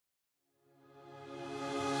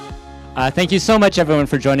Thank you so much, everyone,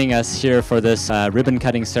 for joining us here for this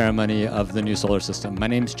ribbon-cutting ceremony of the new solar system. My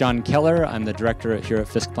name's John Keller. I'm the director here at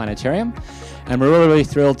Fiske Planetarium, and we're really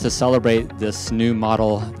thrilled to celebrate this new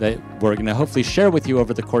model that we're going to hopefully share with you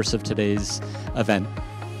over the course of today's event.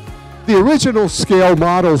 The original scale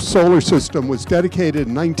model solar system was dedicated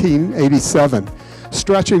in 1987,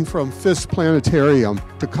 stretching from Fiske Planetarium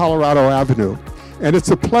to Colorado Avenue, and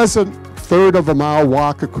it's a pleasant third of a mile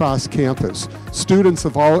walk across campus. Students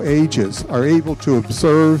of all ages are able to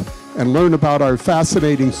observe and learn about our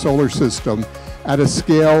fascinating solar system at a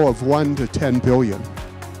scale of 1 to 10 billion.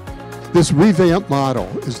 This revamped model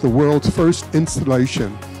is the world's first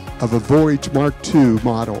installation of a Voyage Mark II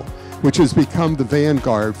model, which has become the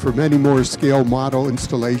vanguard for many more scale model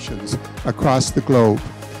installations across the globe.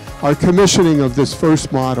 Our commissioning of this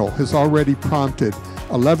first model has already prompted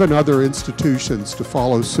 11 other institutions to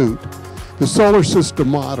follow suit. The solar system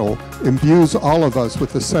model imbues all of us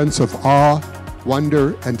with a sense of awe,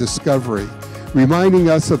 wonder, and discovery, reminding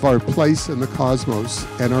us of our place in the cosmos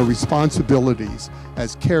and our responsibilities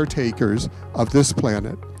as caretakers of this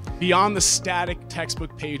planet. Beyond the static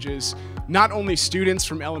textbook pages, not only students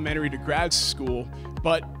from elementary to grad school,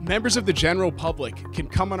 but members of the general public can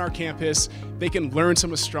come on our campus, they can learn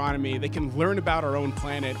some astronomy, they can learn about our own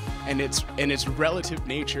planet and its relative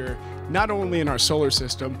nature, not only in our solar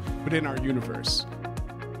system, but in our universe.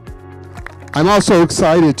 I'm also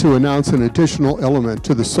excited to announce an additional element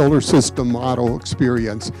to the solar system model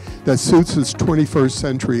experience that suits this 21st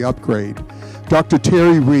century upgrade. Dr.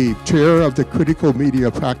 Terry Reeve, chair of the Critical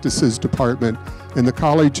Media Practices Department in the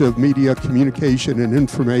College of Media, Communication, and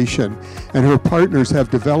Information, and her partners have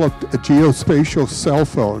developed a geospatial cell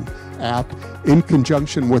phone app in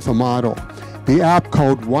conjunction with a model. The app,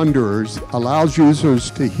 called Wanderers, allows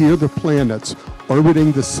users to hear the planets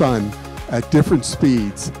orbiting the sun at different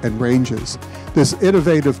speeds and ranges. This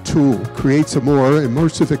innovative tool creates a more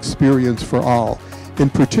immersive experience for all, in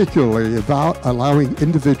particular about allowing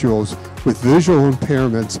individuals with visual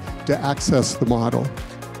impairments to access the model.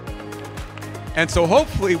 And so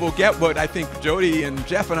hopefully we'll get what I think Jody and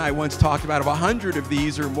Jeff and I once talked about, of 100 of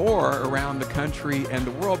these or more around the country and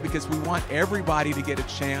the world, because we want everybody to get a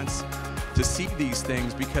chance to see these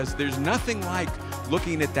things, because there's nothing like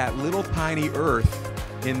looking at that little tiny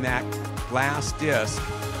Earth in that glass disc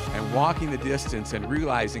and walking the distance and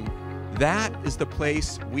realizing that is the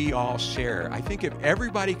place we all share. I think if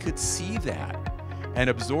everybody could see that and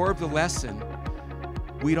absorb the lesson,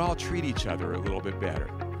 we'd all treat each other a little bit better.